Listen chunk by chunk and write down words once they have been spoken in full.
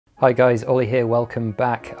Hi guys, Ollie here, welcome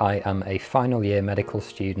back. I am a final year medical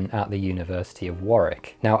student at the University of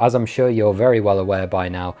Warwick. Now, as I'm sure you're very well aware by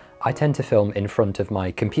now, I tend to film in front of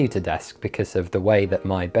my computer desk because of the way that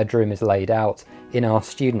my bedroom is laid out in our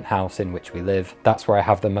student house in which we live. That's where I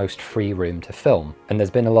have the most free room to film. And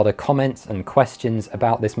there's been a lot of comments and questions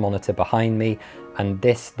about this monitor behind me, and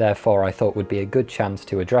this, therefore, I thought would be a good chance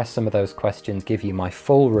to address some of those questions, give you my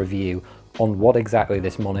full review on what exactly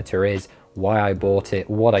this monitor is, why I bought it,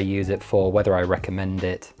 what I use it for, whether I recommend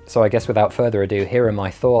it. So I guess without further ado, here are my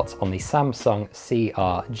thoughts on the Samsung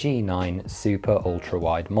CRG9 Super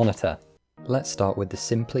Ultrawide monitor. Let's start with the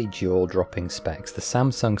simply jaw-dropping specs. The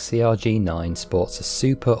Samsung CRG9 sports a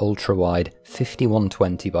Super Ultrawide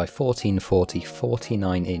 5120 by 1440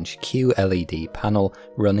 49-inch QLED panel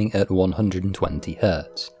running at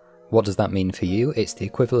 120Hz. What does that mean for you? It's the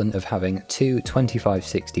equivalent of having two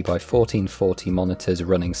 2560 by 1440 monitors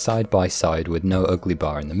running side by side with no ugly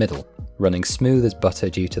bar in the middle. Running smooth as butter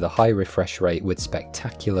due to the high refresh rate with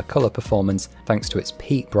spectacular colour performance thanks to its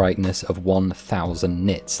peak brightness of 1000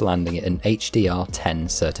 nits, landing at an HDR10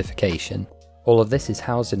 certification. All of this is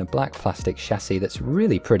housed in a black plastic chassis that's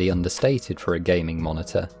really pretty understated for a gaming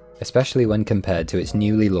monitor, especially when compared to its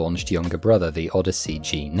newly launched younger brother, the Odyssey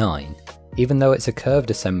G9. Even though it's a curved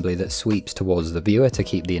assembly that sweeps towards the viewer to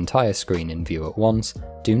keep the entire screen in view at once,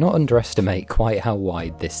 do not underestimate quite how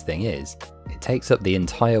wide this thing is. It takes up the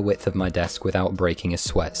entire width of my desk without breaking a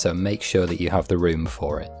sweat, so make sure that you have the room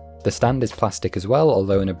for it. The stand is plastic as well,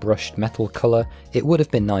 although in a brushed metal colour. It would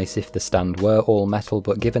have been nice if the stand were all metal,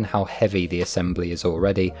 but given how heavy the assembly is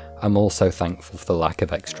already, I'm also thankful for the lack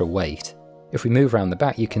of extra weight. If we move around the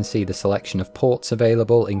back, you can see the selection of ports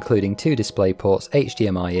available, including two display ports,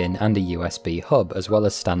 HDMI in and a USB hub, as well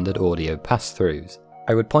as standard audio pass-throughs.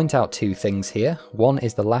 I would point out two things here. One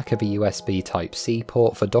is the lack of a USB Type-C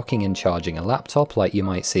port for docking and charging a laptop like you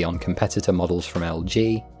might see on competitor models from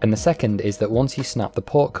LG, and the second is that once you snap the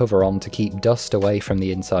port cover on to keep dust away from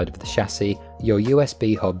the inside of the chassis, your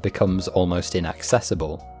USB hub becomes almost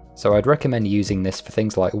inaccessible. So I'd recommend using this for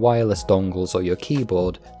things like wireless dongles or your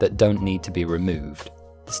keyboard that don't need to be removed.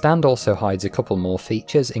 The stand also hides a couple more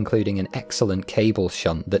features, including an excellent cable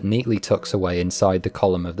shunt that neatly tucks away inside the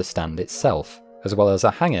column of the stand itself, as well as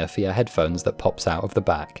a hanger for your headphones that pops out of the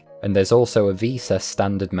back. And there's also a VESA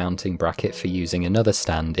standard mounting bracket for using another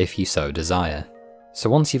stand if you so desire. So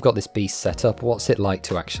once you've got this beast set up, what's it like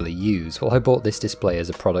to actually use? Well, I bought this display as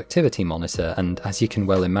a productivity monitor, and as you can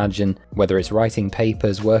well imagine, whether it's writing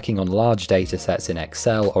papers, working on large datasets in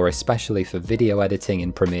Excel, or especially for video editing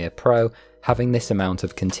in Premiere Pro, having this amount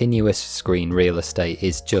of continuous screen real estate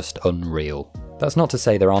is just unreal. That's not to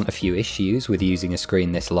say there aren't a few issues with using a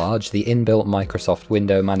screen this large. The inbuilt Microsoft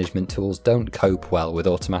window management tools don't cope well with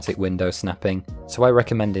automatic window snapping, so I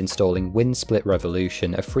recommend installing WinSplit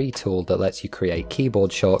Revolution, a free tool that lets you create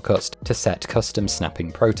keyboard shortcuts to set custom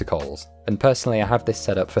snapping protocols. And personally, I have this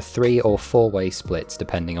set up for 3 or 4-way splits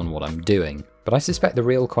depending on what I'm doing. But I suspect the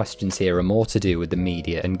real questions here are more to do with the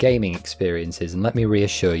media and gaming experiences, and let me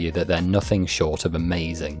reassure you that they're nothing short of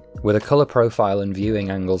amazing. With a colour profile and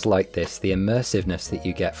viewing angles like this, the immersiveness that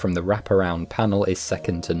you get from the wraparound panel is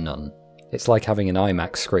second to none. It's like having an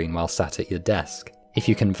IMAX screen while sat at your desk. If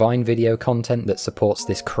you can find video content that supports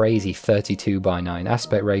this crazy 32:9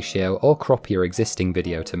 aspect ratio or crop your existing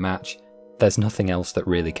video to match, there's nothing else that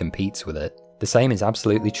really competes with it. The same is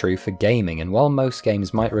absolutely true for gaming, and while most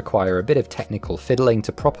games might require a bit of technical fiddling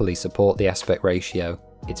to properly support the aspect ratio,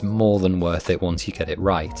 it's more than worth it once you get it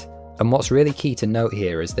right. And what's really key to note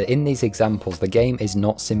here is that in these examples the game is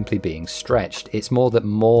not simply being stretched, it's more that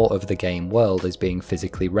more of the game world is being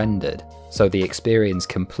physically rendered, so the experience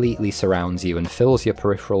completely surrounds you and fills your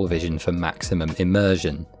peripheral vision for maximum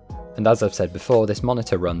immersion. And as I've said before, this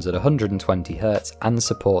monitor runs at 120Hz and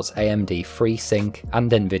supports AMD FreeSync and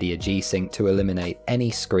Nvidia G-Sync to eliminate any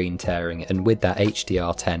screen tearing, and with that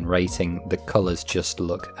HDR10 rating, the colours just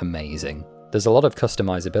look amazing. There's a lot of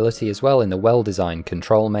customizability as well in the well-designed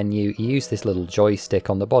control menu. You use this little joystick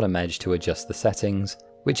on the bottom edge to adjust the settings,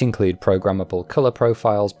 which include programmable colour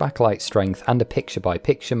profiles, backlight strength, and a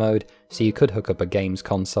picture-by-picture mode, so you could hook up a games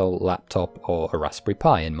console, laptop, or a Raspberry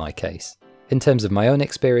Pi in my case. In terms of my own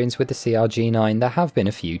experience with the CRG9, there have been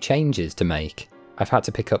a few changes to make. I've had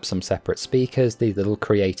to pick up some separate speakers, these little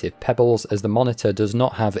creative pebbles, as the monitor does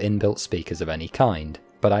not have inbuilt speakers of any kind.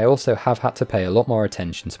 but I also have had to pay a lot more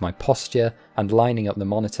attention to my posture and lining up the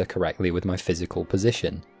monitor correctly with my physical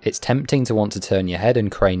position. It's tempting to want to turn your head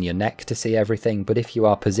and crane your neck to see everything, but if you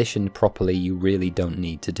are positioned properly, you really don't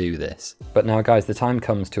need to do this. But now guys, the time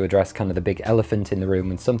comes to address kind of the big elephant in the room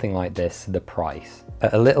with something like this, the price.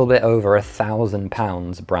 At a little bit over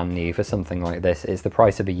 £1,000 brand new for something like this is the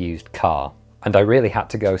price of a used car. And I really had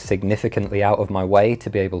to go significantly out of my way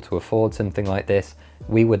to be able to afford something like this.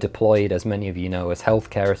 We were deployed, as many of you know, as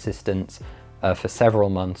healthcare assistants for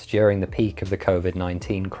several months during the peak of the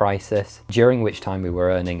COVID-19 crisis, during which time we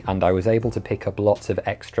were earning, and I was able to pick up lots of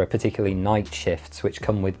extra, particularly night shifts, which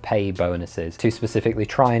come with pay bonuses, to specifically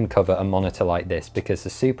try and cover a monitor like this, because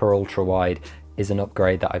the Super Ultra Wide is an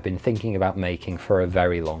upgrade that I've been thinking about making for a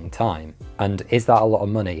very long time. And is that a lot of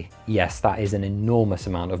money? Yes, that is an enormous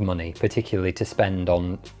amount of money, particularly to spend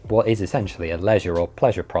on what is essentially a leisure or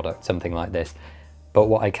pleasure product, something like this. But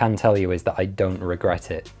what I can tell you is that I don't regret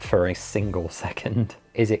it for a single second.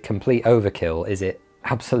 Is it complete overkill? Is it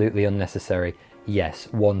absolutely unnecessary? Yes,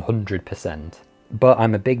 100%. But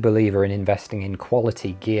I'm a big believer in investing in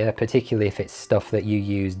quality gear, particularly if it's stuff that you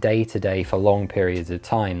use day to day for long periods of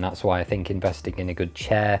time. That's why I think investing in a good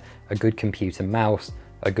chair, a good computer mouse,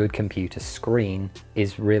 a good computer screen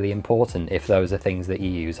is really important if those are things that you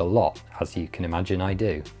use a lot, as you can imagine I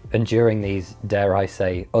do. And during these, dare I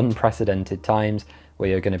say, unprecedented times, where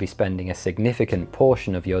you're going to be spending a significant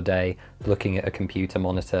portion of your day looking at a computer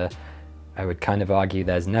monitor, I would kind of argue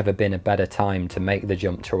there's never been a better time to make the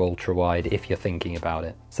jump to ultra wide if you're thinking about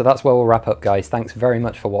it. So that's where we'll wrap up, guys. Thanks very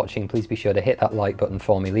much for watching. Please be sure to hit that like button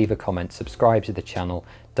for me, leave a comment, subscribe to the channel.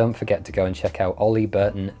 Don't forget to go and check out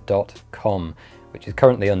ollieburton.com, which is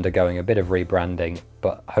currently undergoing a bit of rebranding,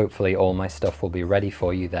 but hopefully all my stuff will be ready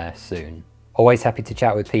for you there soon. Always happy to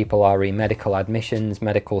chat with people, re medical admissions,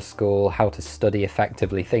 medical school, how to study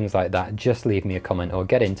effectively, things like that. Just leave me a comment or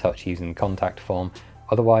get in touch using the contact form.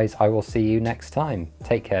 Otherwise, I will see you next time.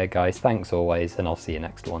 Take care, guys. Thanks always, and I'll see you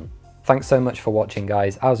next one. Thanks so much for watching,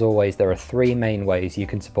 guys. As always, there are 3 main ways you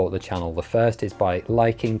can support the channel. The first is by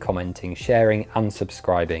liking, commenting, sharing, and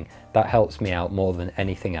subscribing. That helps me out more than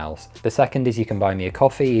anything else. The second is you can buy me a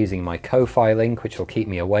coffee using my Ko-Fi link, which will keep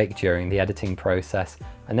me awake during the editing process.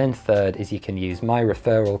 And then third is you can use my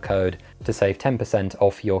referral code to save 10%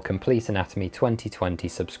 off your Complete Anatomy 2020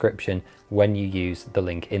 subscription when you use the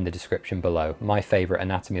link in the description below. My favorite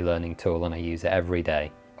anatomy learning tool, and I use it every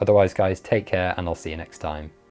day. Otherwise, guys, take care, and I'll see you next time.